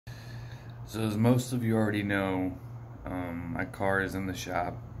So as most of you already know, my car is in the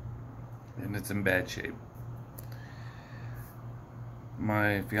shop and it's in bad shape.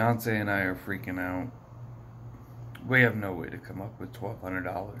 My fiance and I are freaking out. We have no way to come up with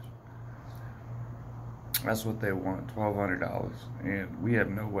 $1,200. That's what they want, $1,200, and we have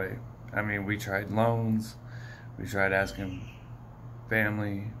no way. I mean, we tried loans, we tried asking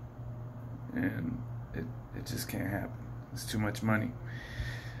family, and it just can't happen. It's too much money.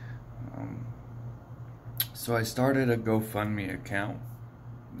 So I started a GoFundMe account.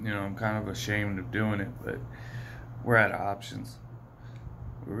 I'm kind of ashamed of doing it, but we're out of options.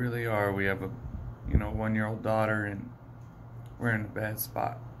 We really are. We have a 1-year-old daughter, and we're in a bad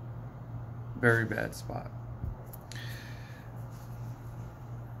spot. Very bad spot.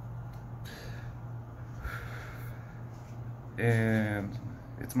 And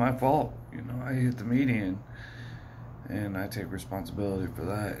it's my fault. I hit the median, and I take responsibility for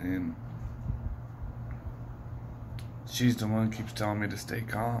that. And she's the one who keeps telling me to stay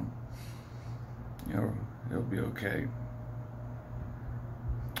calm. It'll be okay.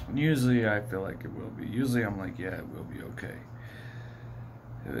 And usually I feel like it will be. Usually I'm like, yeah, it will be okay.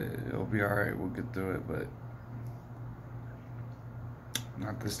 It'll be alright, we'll get through it, but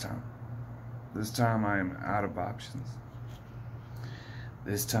not this time. This time I am out of options.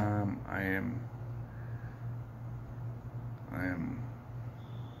 This time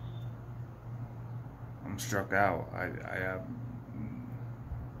I'm struck out. I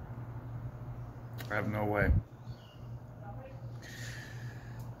have no way.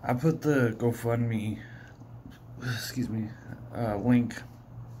 I put the GoFundMe link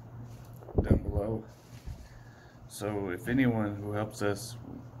down below. So if anyone who helps us,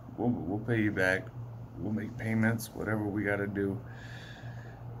 we'll pay you back. We'll make payments, whatever we gotta do.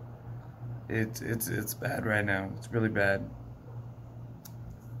 It's bad right now. It's really bad.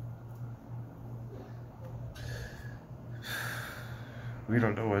 We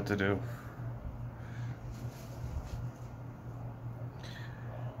don't know what to do.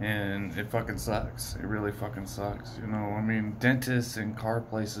 And it fucking sucks. It really fucking sucks. Dentists and car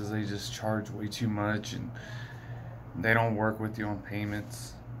places, they just charge way too much, and they don't work with you on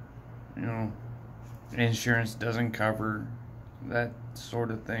payments. Insurance doesn't cover that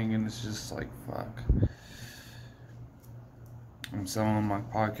sort of thing, and it's just like, fuck. I'm selling my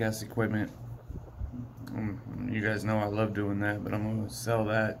podcast equipment. You guys know I love doing that, but I'm gonna sell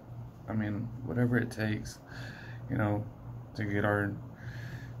that. Whatever it takes, to get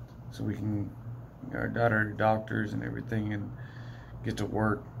so we can get our daughter to doctors and everything, and get to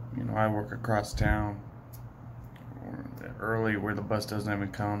work. I work across town, early, where the bus doesn't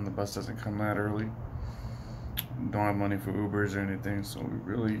even come. The bus doesn't come that early. Don't have money for Ubers or anything, so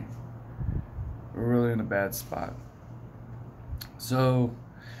we're really in a bad spot. So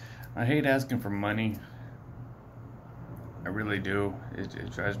I hate asking for money. I really do.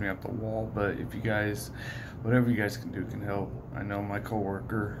 It drives me up the wall. But if you guys, whatever you guys can do can help. I know my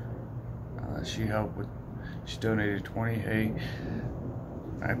coworker, she donated 20. Hey,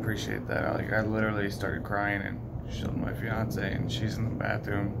 I appreciate that. I literally started crying and showed my fiance, and she's in the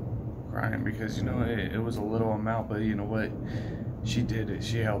bathroom crying because it was a little amount, but you know what? She did it.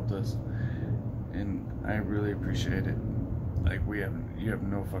 She helped us, and I really appreciate it. You have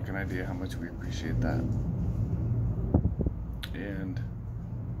no fucking idea how much we appreciate that. And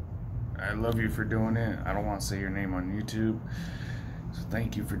I love you for doing it. I don't want to say your name on YouTube, so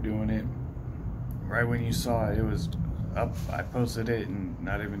thank you for doing it. Right when you saw it, it was up. I posted it, and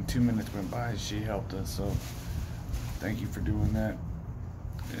not even 2 minutes went by. She helped us, so thank you for doing that.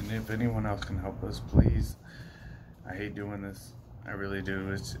 And if anyone else can help us, please. I hate doing this. I really do.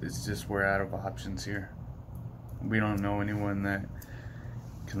 It's just we're out of options here. We don't know anyone that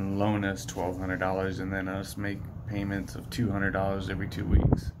can loan us $1,200 and then us make payments of $200 every 2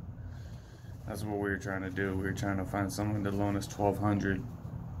 weeks. That's what we were trying to do. We were trying to find someone to loan us $1,200,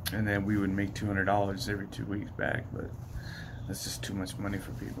 and then we would make $200 every 2 weeks back. But that's just too much money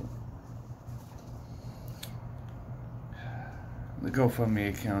for people. The GoFundMe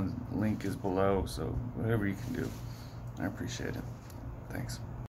account link is below, so whatever you can do, I appreciate it. Thanks.